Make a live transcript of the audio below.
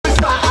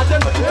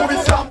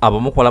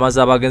Abamu ku balamaze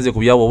abagenze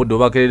ku byawo obudde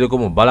obakeerereko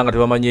mu bbala nga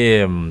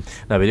tebamanye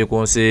nabiri ku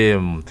nsi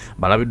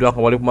balabiddwa nga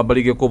bali ku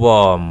mabbali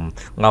g'ekkubo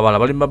ng'abalala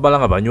bali mu mabbala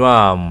nga banywa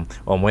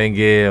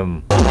omwenge.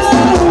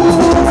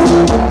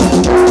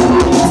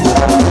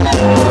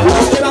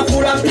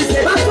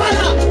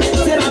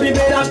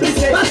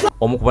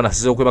 Omu ku bana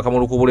asize okwebaka mu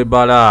lukuubo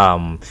lw'ebbaala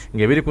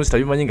ng'ebiri ku nsi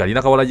tabimanyi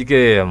ng'alina kawalagi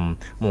ke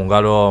mu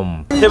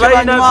ngalo.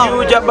 Tebalina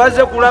byuja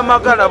bazze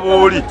kulamagala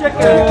booli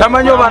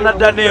tamanyi oba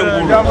nadda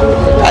n'engulu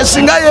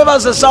singa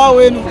yeebaze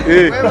saawa eno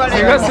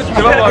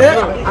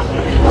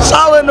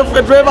saawa eno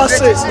ffe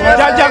twebase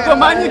jajja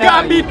komanyi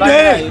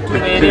gambidde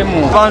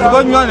bantu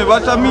banywa ne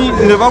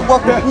bagwa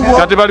ku kkubo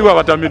kati baliwo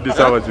abatamidde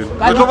saawa zino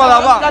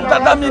tobalaba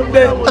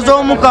tatamidde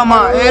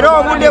z'omukama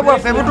era obudde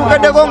bwaffe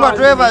butukeddeko nga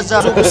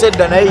twebaza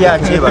okusedda naye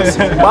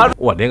yakyebase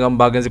wadde nga mu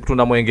bagenzi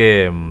kutunda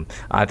mwenge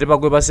ate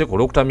bagwebase ku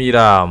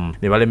olw'okutamiira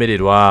ne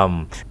balemererwa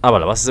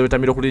abalala basize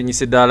betamira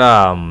okulinnyisa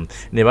eddaala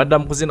ne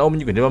badda mu kuzina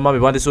omunyigo ne bamama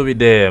be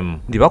bandisuubidde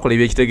nti bakola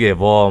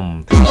eby'ekitegeevu.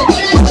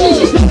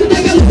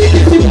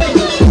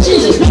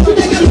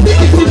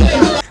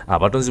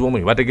 Abatonzi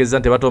b'omwenge bategeeza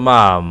nti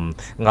batoma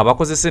nga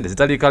bakoze ssente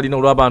zitaliikalina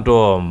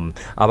olw'abantu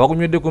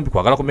abakunywedde kumpi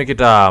kwagala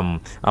kumeketa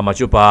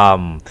amacupa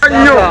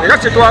nnyo era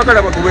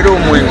kyetwagala batubere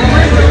omwenge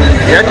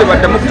era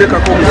tebaddamu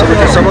kuteekako omusolo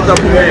tusaba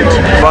gavumenti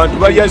bantu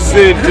balya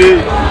ssente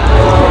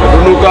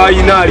ono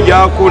gayina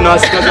alyako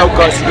n'asigazaako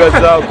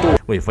kasigazaako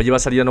mu bifo gye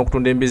basalira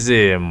n'okutunda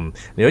embizi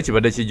naye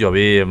kibadde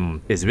kijjobe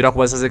ezibira ku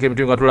basazeeko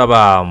emitwe nga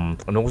tulaba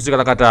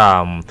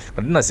n'okuzikalakata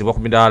nga tinasibwa ku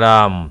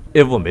midaala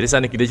evumbi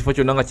erisaanikidde ekifo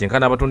kyonna nga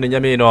kyenkana abatunda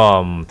ennyama eno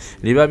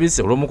liba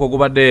bise olw'omuko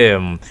ogubadde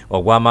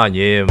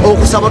ogw'amaanyi.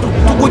 okusaba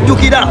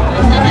tukujjukira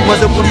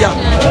tumaze kulya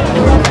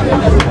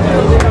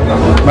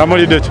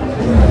bamulidde ki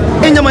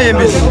ennyama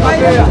y'embisi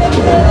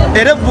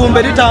era evvumbe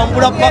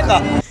litambula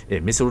paka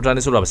emisi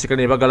olutandise olwo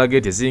abasirikale ne bagala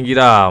geeti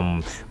ezingira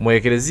mu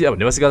ekereziya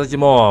ne basigaza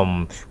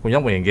kimo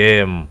kunywa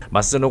mwenge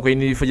basize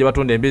n'okweyinira ebifo gye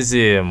batunda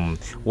embizi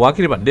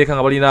waakiri baddeeka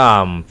nga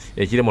balina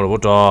ekiri mu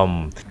lubuto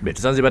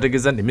betusanze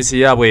bategeeza nti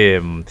emisi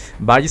yaabwe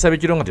baagisaba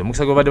ekiro nga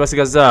temukisa gwe badde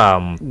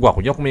basigaza gwa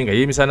kunywa ku mwenge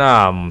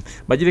y'emisana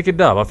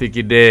bagirekedde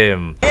abafiikidde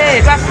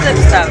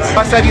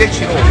basabye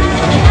ekiro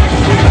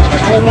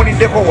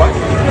tuwumuliddeko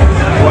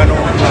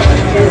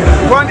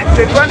wano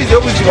tetwandize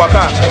obuzi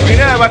waka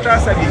bina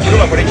abatasabye ekiro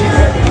bakole ki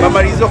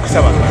bamalirize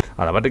okusaba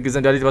ala bategeeza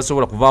nti ali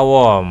tebasobola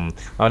kuvaawo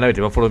abanabe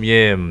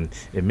tebafulumye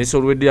emisi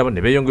olwedde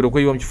ne beeyongera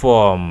okweyiwa mu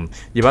kifo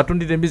gye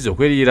batundira embizi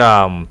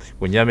okweriira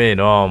ku nnyama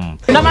eno.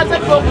 namaze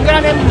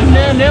okugera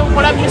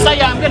nenkola misa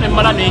yange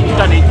nemmala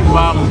n'ekita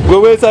n'ekivaamu gwe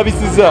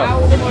weesabisiza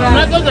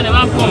nagenze ne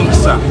bampa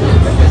omukisa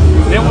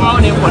nenkomawo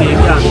nenkola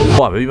ebyange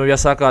ab'ebima bya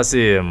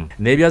saakaasi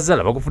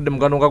n'ebyazzala bagufudde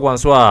mugano nga gwa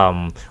nswa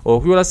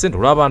okuyola ssente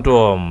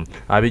olw'abantu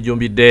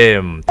abijjumbidde.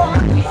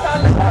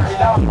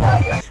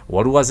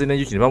 waliwo azze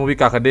n'enjuki ne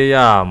bamubika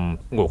akadeeya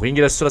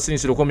ng'okuyingira sisola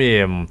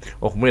 10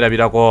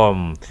 okumwerabirako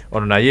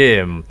ono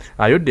naye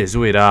ayodde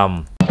eziwera.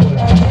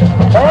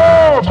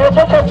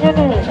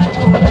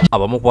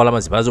 Abamu ku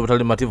balamaze balaze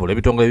obutali bumativu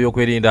olw'ebitongole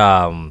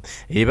by'okwerinda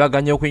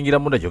ebibaganya okuyingira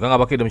munda kyokka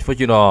nga bakedde mu kifo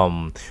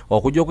kino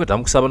okujja okwetaba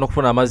mu kusaba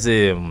n'okufuna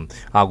amazzi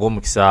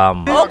ag'omukisa.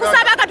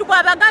 Okusaba kati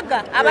kwa bagagga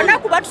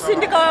abanaku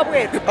batusindika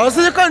wabweru.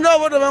 abasirikale nabo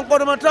bodde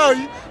bankwata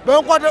matayi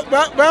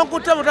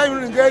bankutte matayi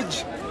ngeri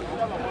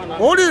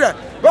owulira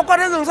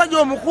bakwata nze omusajja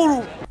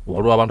omukulu.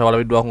 Waliwo abantu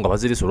abalabiddwako nga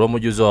bazirisa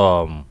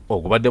olw'omujjuzo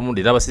ogubaddemu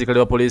ndira abasirikale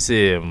ba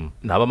poliisi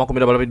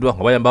n'abamakomera balabiddwa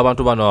nga bayamba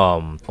abantu bano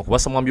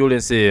okubassa mu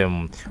ambyulensi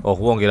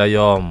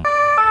okubongerayo.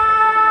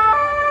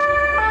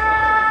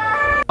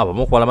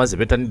 Abamu ku balamaze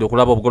bettanidde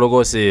okulaba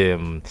obugologoosi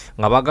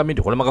nga bagambye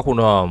nti okulemaka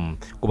kuno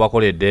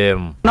kubakoledde.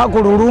 Lunaku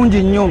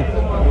lulungi nnyo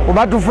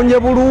kuba tufunye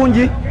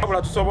bulungi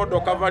abula tusobodde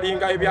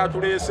okavalinga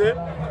ebyatuleese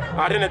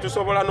ate ne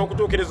tusobola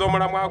n'okutuukiriza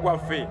omulamwa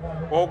gwaffe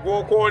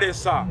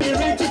ogw'okwolesa.